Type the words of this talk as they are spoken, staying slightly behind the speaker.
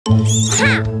Ha!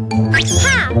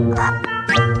 Ha!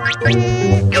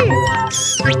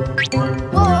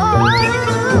 Whoa!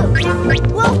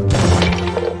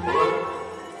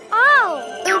 Oh!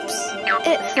 Oops!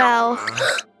 It fell.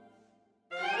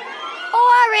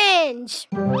 Orange!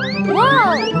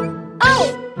 Whoa! Oh!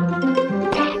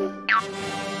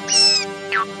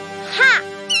 Ha!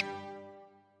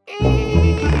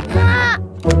 Ha!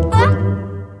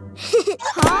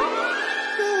 Huh?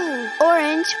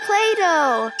 Orange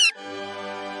Play-Doh.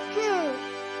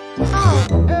 Oh.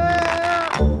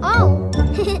 Oh.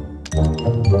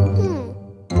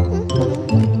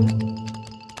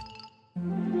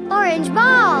 Orange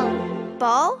ball.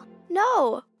 Ball?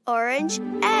 No. Orange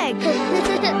egg.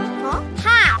 Huh?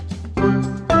 Ha!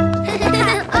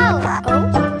 Oh.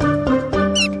 Oh.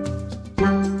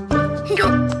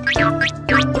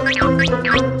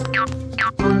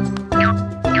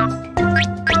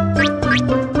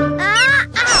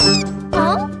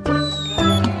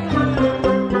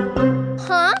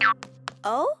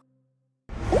 Oh?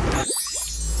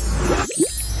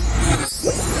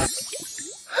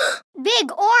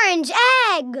 Big orange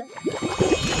egg!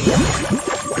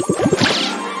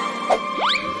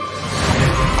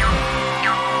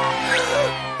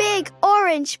 Big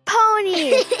orange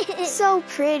pony! So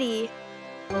pretty.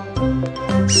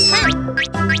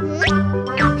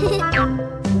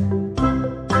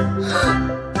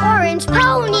 Orange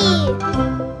pony!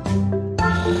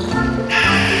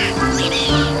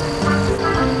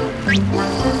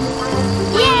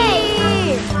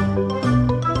 Yay!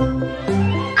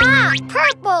 Ah,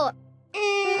 purple!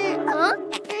 Huh?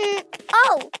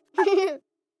 Oh!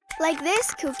 Like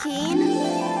this, Cuquin.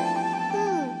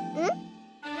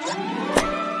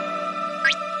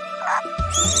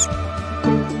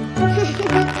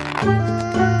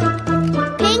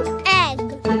 Pink egg.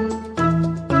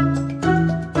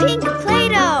 Pink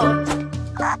Play-Doh.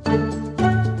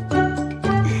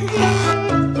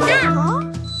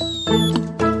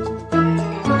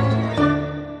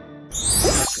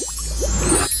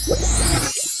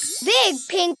 Big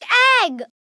pink egg.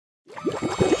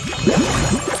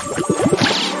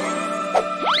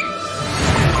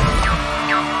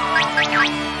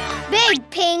 Big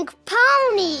pink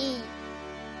pony.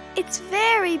 It's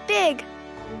very big.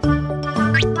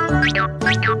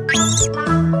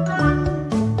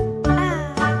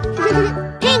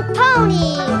 Pink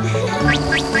pony.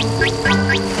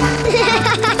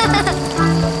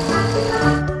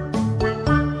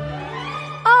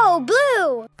 Oh,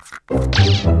 blue.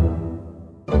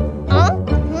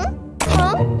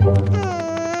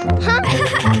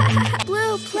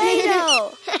 Blue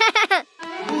Play-Doh.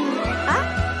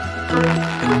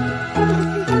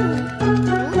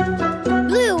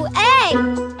 Blue egg.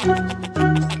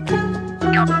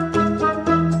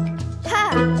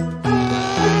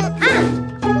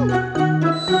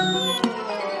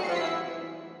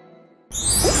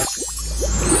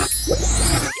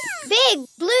 Big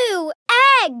blue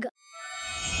egg.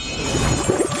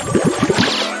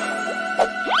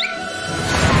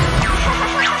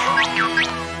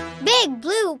 Big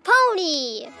blue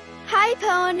pony. Hi,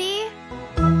 pony.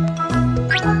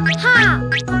 Ha!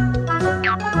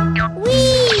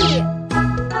 Wee!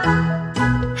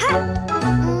 Ha!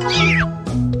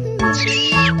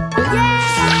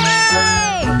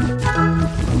 Yay!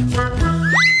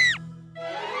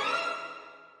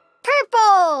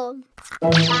 Purple.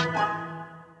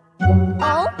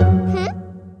 Oh?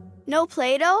 No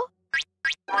Play-Doh?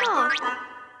 Huh.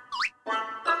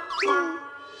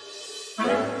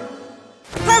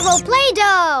 Purple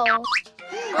Play-Doh!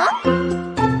 Huh?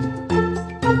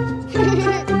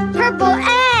 Purple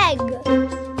egg!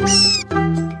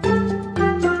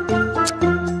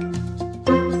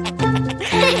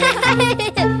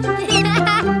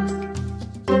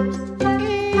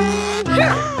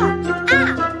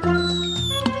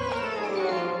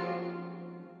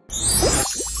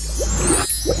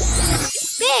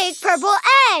 Big purple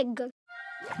egg!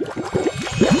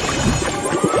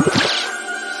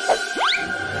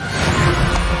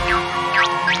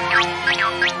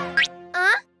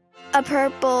 A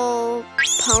purple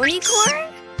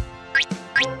ponycorn?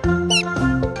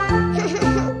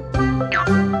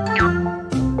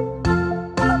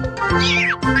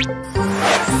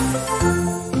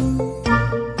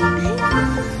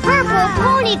 Purple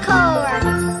ponycorn!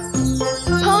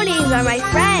 Ponies are my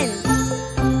friends.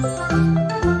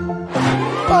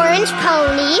 Orange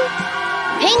pony,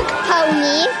 pink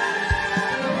pony,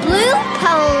 blue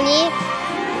pony,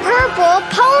 purple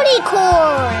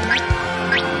ponycorn.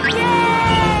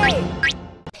 Yay!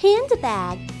 Panda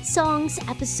Bag, songs,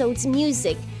 episodes,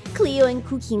 music. Cleo and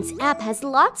Cuquin's app has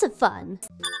lots of fun.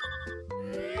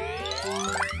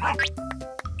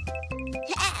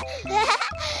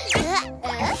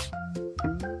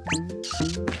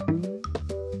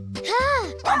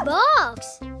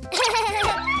 Box.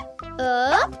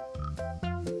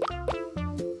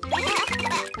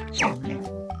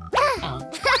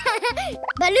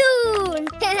 Balloon.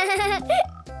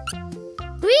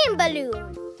 Green balloon.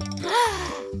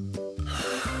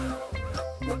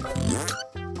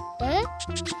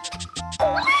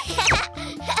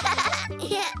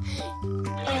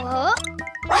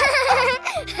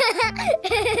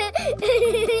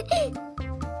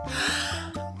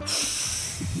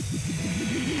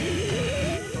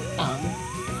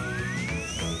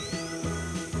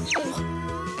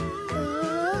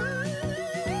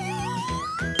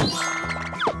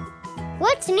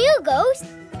 What's new, Ghost?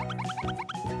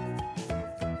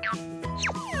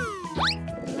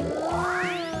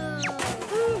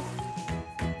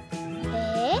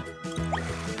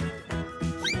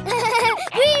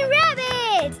 Green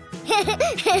rabbit!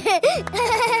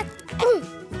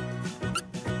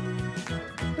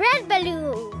 Red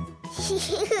balloon.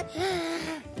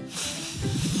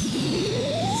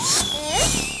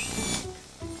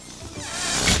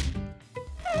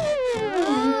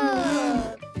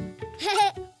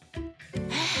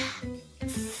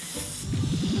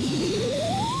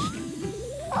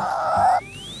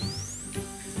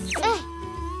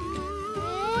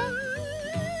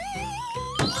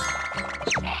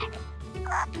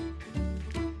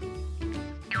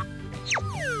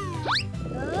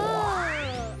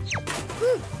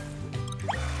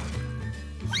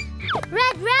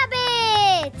 Red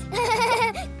rabbit!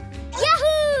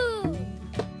 Yahoo!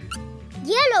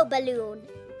 Yellow balloon.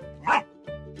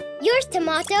 Yours,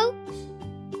 Tomato.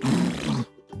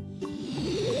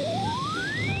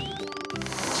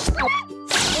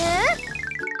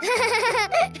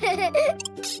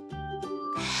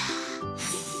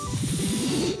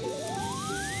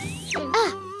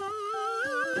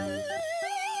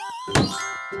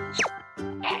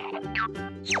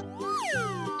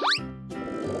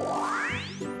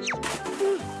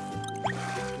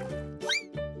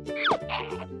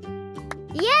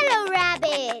 Yellow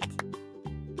rabbit.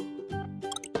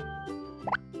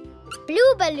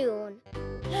 Blue balloon.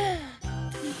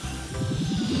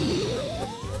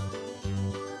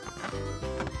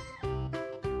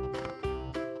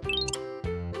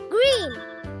 Green,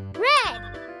 red,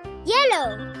 yellow.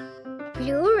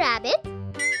 Blue rabbit.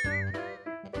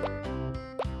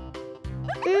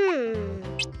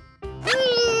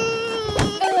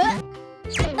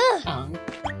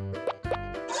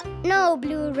 No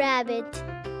blue rabbit.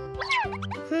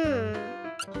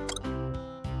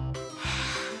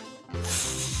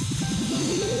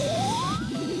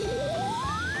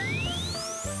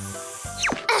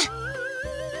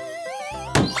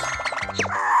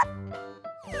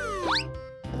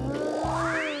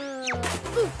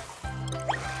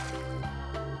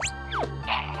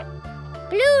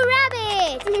 Blue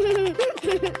rabbit.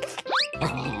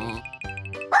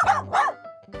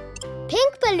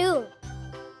 Pink balloon.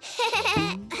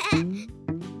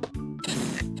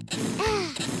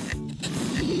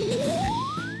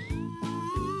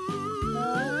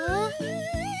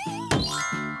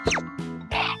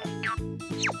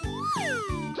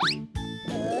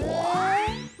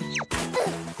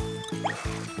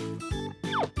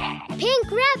 Pink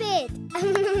rabbit.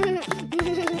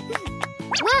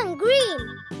 1 green,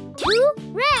 2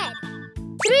 red,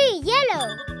 3 yellow,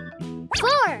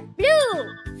 4 blue,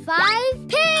 5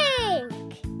 pink.